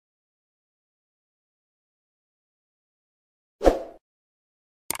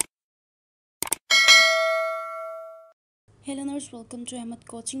Hey learners, welcome to Ahmad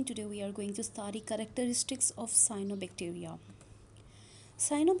Coaching. Today we are going to study characteristics of cyanobacteria.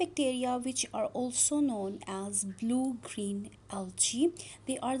 Cyanobacteria, which are also known as blue-green algae,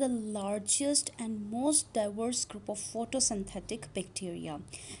 they are the largest and most diverse group of photosynthetic bacteria.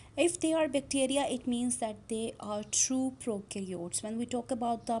 If they are bacteria, it means that they are true prokaryotes. When we talk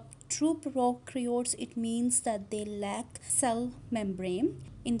about the true prokaryotes, it means that they lack cell membrane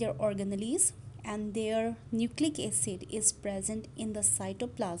in their organelles and their nucleic acid is present in the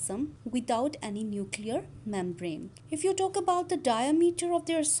cytoplasm without any nuclear membrane. If you talk about the diameter of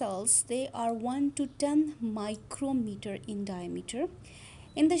their cells, they are 1 to 10 micrometer in diameter.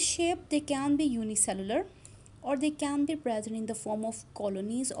 In the shape, they can be unicellular or they can be present in the form of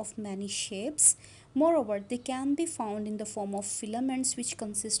colonies of many shapes. Moreover, they can be found in the form of filaments which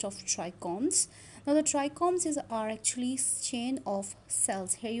consist of trichomes. Now the trichomes are actually chain of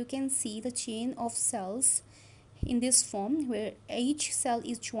cells. Here you can see the chain of cells in this form where each cell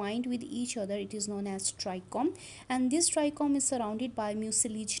is joined with each other. It is known as trichome, and this trichome is surrounded by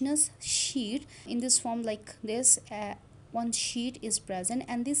mucilaginous sheet in this form like this. One sheet is present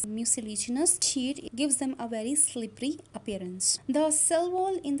and this mucilaginous sheet gives them a very slippery appearance. The cell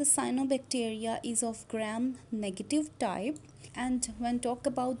wall in the cyanobacteria is of gram negative type, and when talk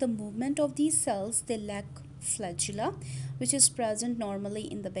about the movement of these cells, they lack flagella which is present normally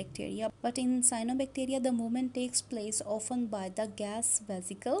in the bacteria, but in cyanobacteria the movement takes place often by the gas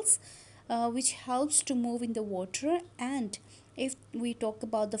vesicles, which helps to move in the water. And if we talk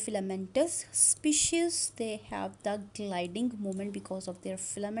about the filamentous species, they have the gliding movement. Because of their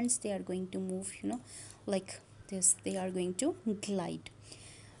filaments, they are going to move, like this, they are going to glide.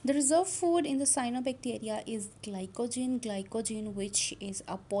 The reserve food in the cyanobacteria is glycogen, which is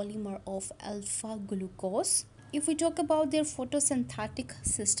a polymer of alpha glucose. If we talk about their photosynthetic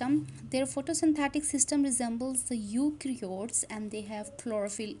system resembles the eukaryotes, and they have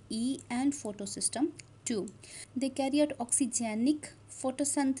chlorophyll E and photosystem 2. They carry out oxygenic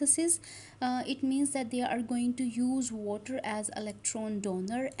photosynthesis. It means that they are going to use water as electron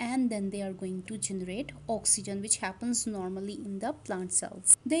donor, and then they are going to generate oxygen, which happens normally in the plant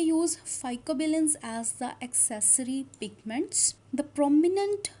cells. They use phycobilins as the accessory pigments. The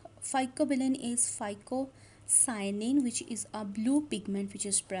prominent phycobilin is phycocyanin, which is a blue pigment which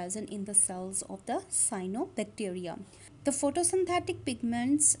is present in the cells of the cyanobacteria. The photosynthetic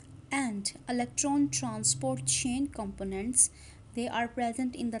pigments and electron transport chain components, they are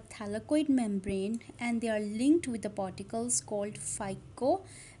present in the thylakoid membrane, and they are linked with the particles called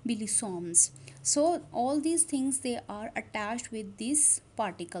phycobilisomes. So all these things, they are attached with this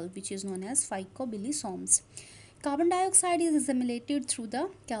particle which is known as phycobilisomes. Carbon dioxide is assimilated through the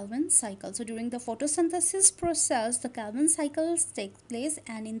Calvin cycle. So during the photosynthesis process, the Calvin cycle takes place,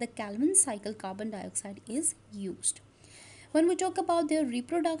 and in the Calvin cycle carbon dioxide is used. When we talk about their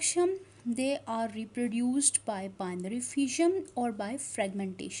reproduction, they are reproduced by binary fission or by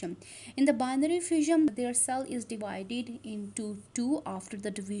fragmentation. In the binary fission, their cell is divided into two after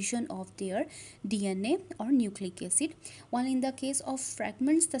the division of their DNA or nucleic acid. While in the case of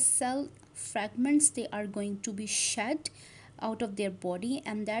fragments, the cell fragments, they are going to be shed out of their body,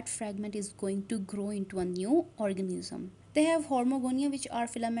 and that fragment is going to grow into a new organism. They have hormogonia, which are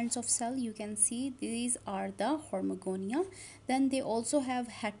filaments of cell. You can see these are the hormogonia. Then they also have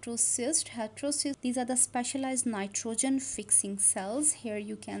heterocyst. These are the specialized nitrogen fixing cells. Here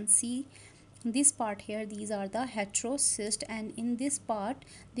you can see this part here, these are the heterocyst, and in this part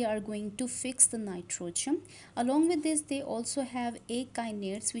they are going to fix the nitrogen. Along with this, they also have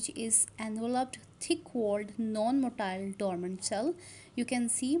akinates, which is enveloped thick-walled non-motile dormant cell. You can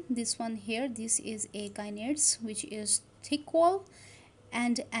see this one here, this is akinates, which is thick wall,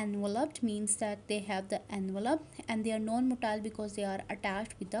 and enveloped means that they have the envelope, and they are non-motile because they are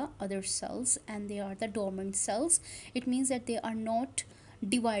attached with the other cells, and they are the dormant cells. It means that they are not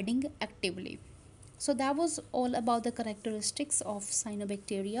dividing actively. So that was all about the characteristics of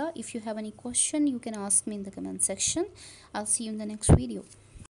cyanobacteria. If you have any question, you can ask me in the comment section. I'll see you in the next video.